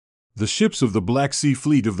The ships of the Black Sea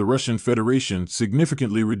Fleet of the Russian Federation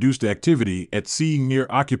significantly reduced activity at sea near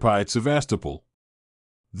occupied Sevastopol.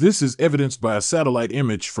 This is evidenced by a satellite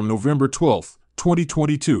image from November 12,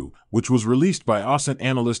 2022, which was released by OSINT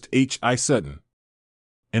analyst H I Sutton.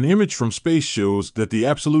 An image from space shows that the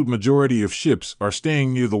absolute majority of ships are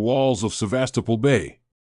staying near the walls of Sevastopol Bay.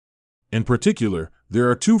 In particular, there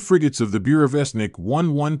are 2 frigates of the Burevestnik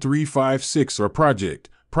 11356 or project,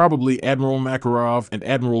 probably Admiral Makarov and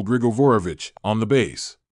Admiral Grigovorovich, on the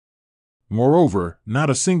base. Moreover, not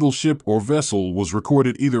a single ship or vessel was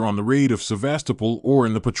recorded either on the raid of Sevastopol or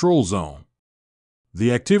in the patrol zone.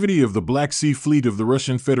 The activity of the Black Sea Fleet of the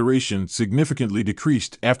Russian Federation significantly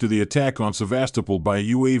decreased after the attack on Sevastopol by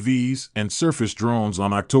UAVs and surface drones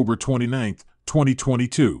on October 29,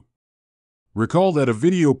 2022. Recall that a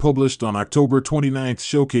video published on October 29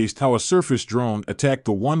 showcased how a surface drone attacked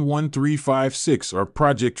the 11356 or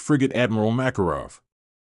Project frigate Admiral Makarov.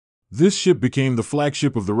 This ship became the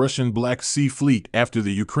flagship of the Russian Black Sea Fleet after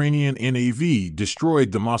the Ukrainian NAV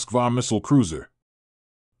destroyed the Moskva missile cruiser.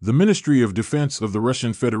 The Ministry of Defense of the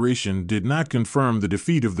Russian Federation did not confirm the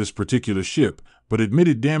defeat of this particular ship, but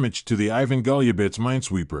admitted damage to the Ivan Golubyets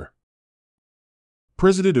minesweeper.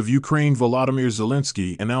 President of Ukraine Volodymyr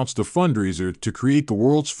Zelensky announced a fundraiser to create the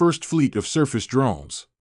world's first fleet of surface drones.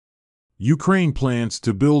 Ukraine plans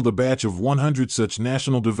to build a batch of 100 such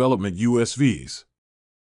national development USVs.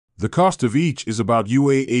 The cost of each is about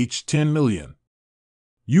 $10 million.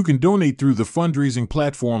 You can donate through the fundraising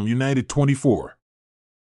platform United24.